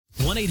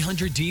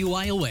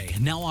1-800-DUI-AWAY,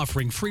 now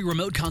offering free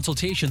remote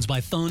consultations by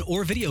phone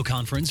or video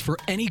conference for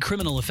any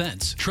criminal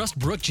offense. Trust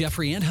Brooke,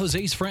 Jeffrey, and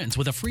Jose's friends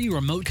with a free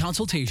remote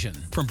consultation.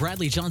 From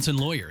Bradley Johnson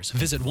Lawyers,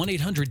 visit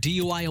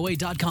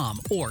 1-800-DUI-AWAY.com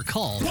or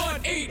call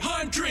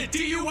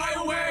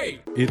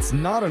 1-800-DUI-AWAY. It's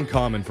not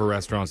uncommon for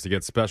restaurants to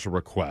get special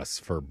requests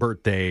for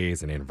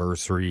birthdays and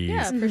anniversaries.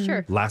 Yeah, for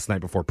sure. Last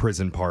night before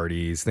prison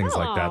parties, things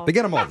like that. They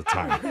get them all the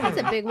time. That's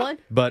a big one.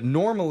 But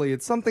normally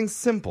it's something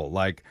simple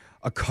like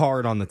a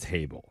card on the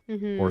table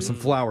or some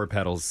flower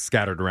petals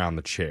scattered around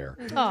the chair.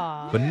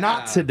 But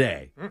not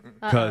today,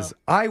 because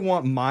I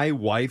want my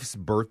wife's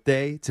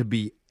birthday to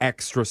be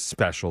extra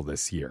special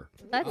this year.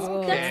 That's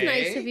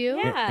nice of you.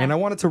 Yeah. And I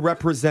want it to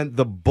represent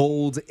the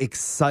bold,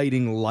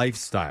 exciting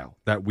lifestyle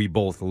that we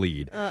both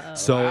lead.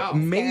 So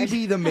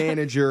maybe the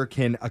manager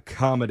can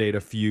accommodate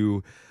a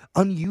few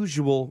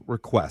unusual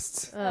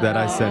requests that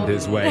I send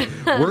his way.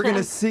 We're going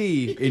to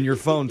see in your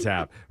phone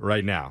tap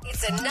right now.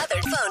 It's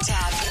another phone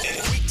tap.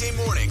 Weekday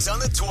mornings on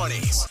the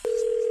 20s.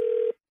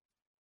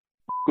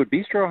 Good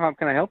Bistro, how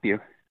can I help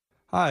you?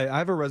 Hi, I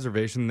have a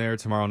reservation there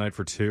tomorrow night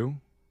for 2.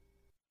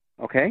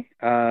 Okay.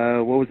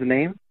 What was the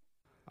name?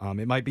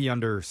 It might be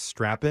under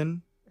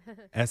Strappin,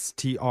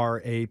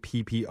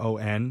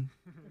 Strappon.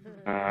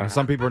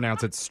 Some people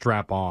pronounce it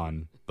strap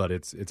on, but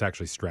it's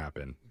actually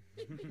Strappin.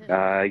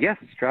 Yes,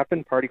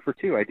 Strappin' Party for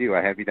 2. I do.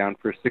 I have you down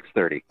for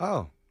 6:30.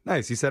 Oh,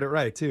 nice. You said it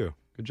right, too.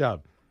 Good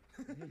job.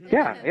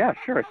 Yeah,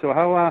 sure. So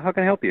how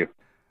can I help you?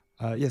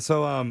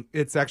 So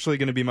it's actually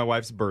going to be my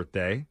wife's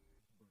birthday.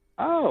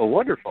 Oh,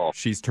 wonderful.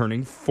 She's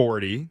turning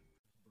 40.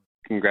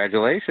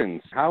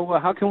 Congratulations.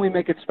 How can we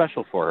make it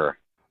special for her?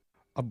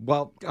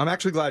 Well, I'm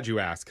actually glad you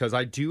asked, because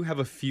I do have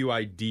a few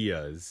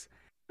ideas.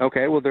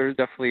 Okay, well, there's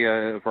definitely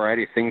a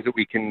variety of things that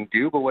we can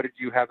do, but what did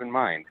you have in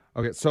mind?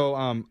 Okay,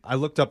 so I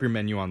looked up your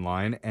menu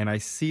online, and I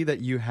see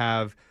that you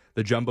have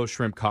the jumbo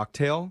shrimp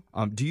cocktail.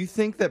 Do you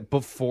think that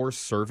before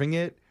serving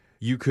it,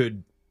 you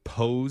could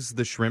pose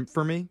the shrimp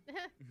for me?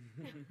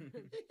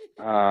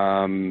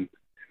 I'm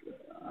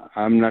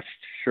not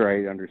sure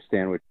I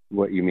understand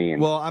what you mean.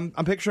 Well,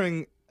 I'm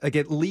picturing like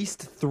at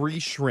least 3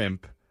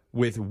 shrimp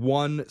with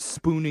one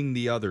spooning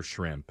the other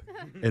shrimp,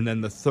 and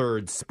then the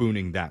third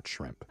spooning that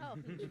shrimp.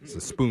 It's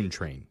a spoon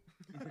train.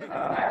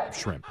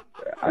 Shrimp.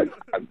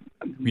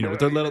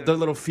 Their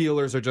little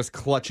feelers are just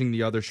clutching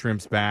the other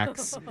shrimp's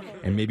backs,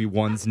 and maybe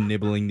one's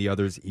nibbling the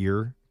other's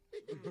ear.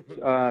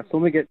 So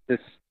let me get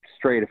this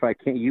straight. If I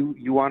can,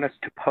 you want us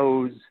to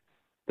pose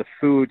the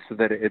food so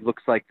that it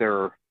looks like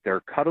they're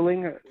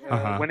cuddling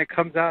when it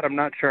comes out? I'm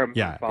not sure. I'm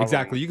following.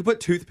 Exactly. You can put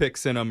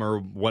toothpicks in them or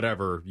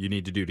whatever you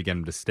need to do to get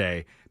them to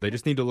stay. They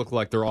just need to look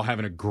like they're all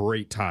having a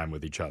great time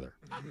with each other.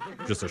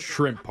 Just a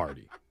shrimp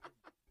party.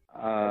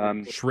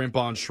 Shrimp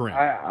on shrimp.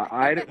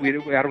 I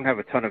don't have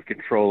a ton of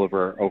control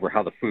over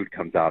how the food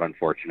comes out,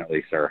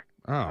 unfortunately, sir.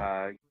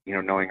 Oh.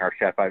 Knowing our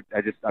chef, I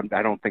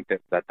don't think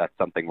that's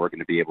something we're going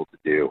to be able to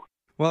do.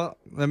 Well,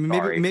 I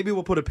mean, maybe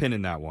we'll put a pin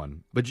in that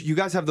one. But you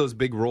guys have those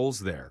big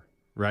rolls there,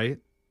 right?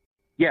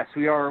 Yes,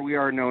 we are. We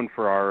are known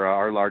for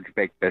our large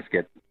baked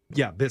biscuit.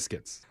 Yeah,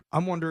 biscuits.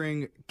 I'm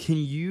wondering, can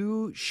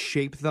you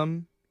shape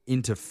them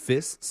into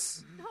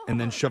fists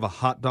and then shove a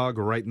hot dog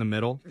right in the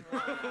middle?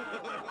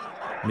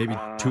 Maybe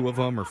 2 of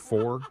them or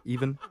 4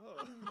 even?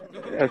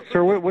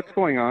 Sir, what's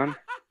going on?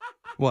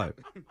 What?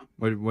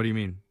 What do you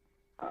mean?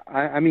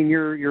 I mean,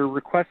 your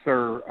requests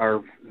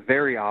are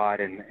very odd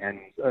and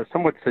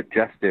somewhat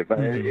suggestive.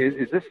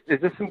 Is this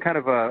some kind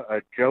of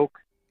a joke?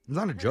 It's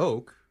not a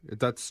joke.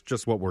 That's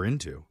just what we're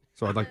into.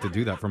 So I'd like to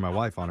do that for my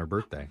wife on her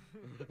birthday.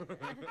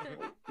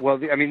 Well,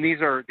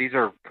 these are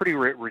pretty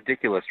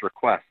ridiculous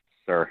requests,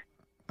 sir.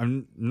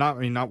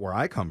 Not where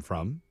I come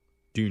from.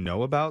 Do you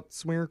know about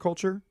swinger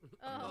culture?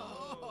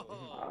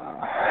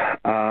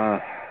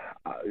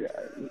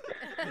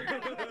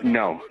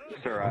 No,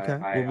 sir.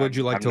 Okay. Would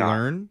you like to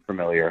learn?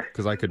 Familiar.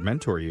 Because I could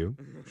mentor you,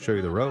 show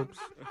you the ropes.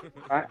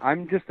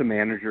 I'm just a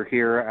manager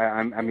here.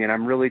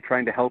 I'm really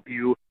trying to help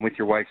you with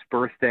your wife's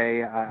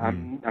birthday.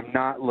 I'm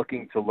not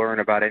looking to learn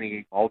about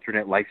any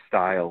alternate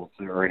lifestyles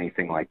or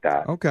anything like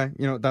that. Okay,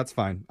 that's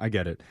fine. I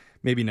get it.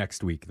 Maybe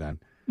next week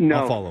then. No,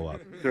 I'll follow up.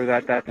 Sir,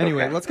 that's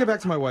anyway, okay. Let's get back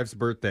to my wife's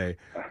birthday.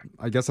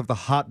 I guess if the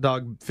hot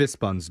dog fist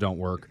buns don't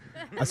work,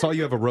 I saw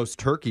you have a roast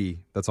turkey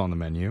that's on the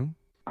menu.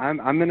 I'm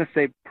going to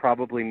say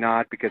probably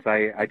not, because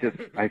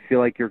I feel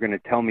like you're going to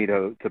tell me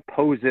to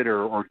pose it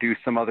or do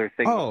some other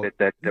thing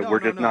that we're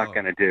just not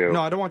going to do.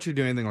 No, I don't want you to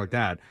do anything like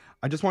that.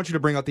 I just want you to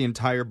bring out the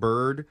entire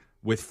bird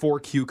with 4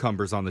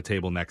 cucumbers on the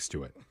table next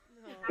to it.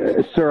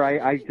 Sir,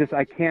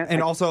 I can't.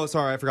 And also,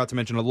 sorry, I forgot to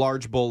mention a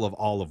large bowl of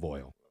olive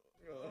oil.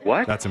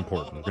 What? That's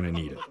important. We're going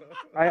to need it.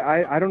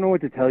 I don't know what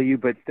to tell you,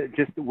 but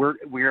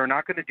we are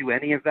not going to do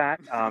any of that.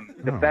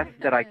 The best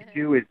that I can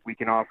do is we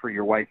can offer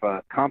your wife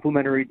a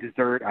complimentary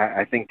dessert.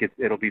 I think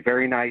it'll be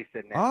very nice.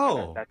 And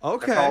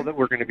okay. That's all that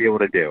we're going to be able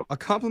to do. A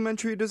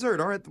complimentary dessert.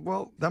 All right.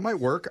 Well, that might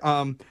work.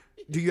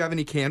 Do you have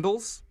any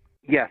candles?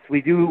 Yes,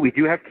 we do. We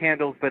do have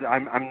candles, but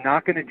I'm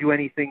not going to do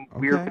anything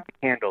weird Okay. with the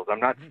candles. I'm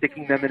not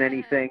sticking them in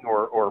anything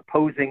or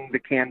posing the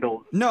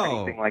candles. No. Or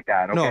anything like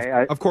that. No,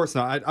 Okay. of course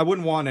not. I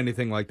wouldn't want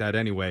anything like that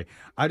anyway.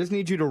 I just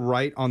need you to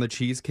write on the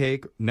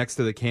cheesecake next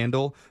to the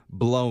candle,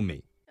 "Blow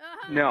me,"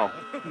 No.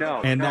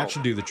 and no. that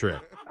should do the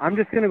trick. I'm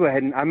just going to go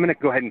ahead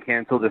and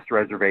cancel this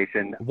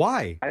reservation.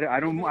 Why? I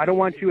don't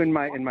want you in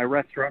my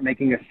restaurant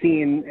making a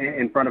scene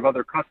in front of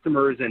other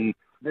customers and.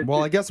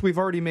 Well, I guess we've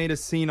already made a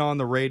scene on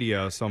the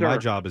radio, so my Sir.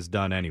 job is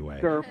done anyway.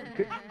 Sir,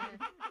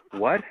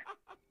 what?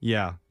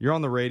 Yeah, you're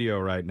on the radio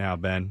right now,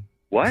 Ben.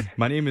 What?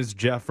 My name is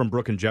Jeff from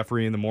Brooke and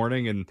Jeffrey in the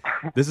Morning, and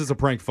this is a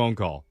prank phone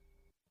call.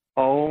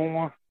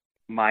 Oh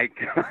my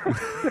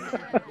God.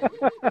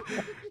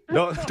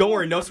 Don't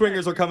worry, no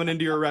swingers are coming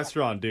into your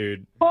restaurant,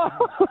 dude.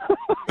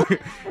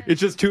 It's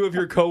just two of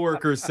your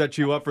coworkers set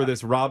you up for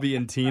this, Robbie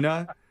and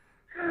Tina.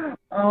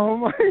 Oh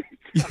my.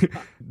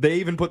 They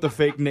even put the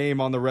fake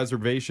name on the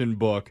reservation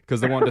book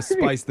because they wanted to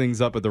spice things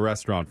up at the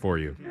restaurant for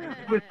you.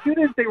 As soon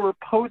as they were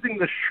posing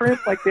the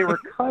shrimp like they were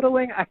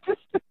cuddling,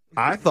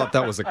 I thought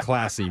that was a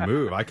classy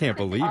move. I can't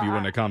believe you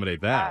wouldn't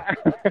accommodate that.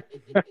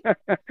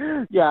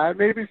 Yeah,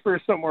 maybe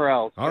for somewhere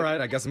else. All right,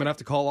 I guess I'm going to have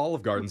to call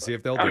Olive Garden and see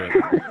if they'll do it.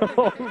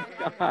 Oh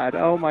God.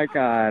 Oh my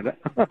God.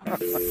 Wake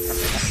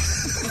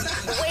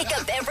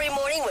up every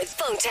morning with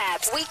phone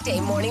taps. Weekday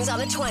mornings on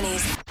the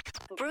 20s.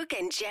 Brooke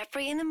and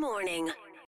Jeffrey in the Morning.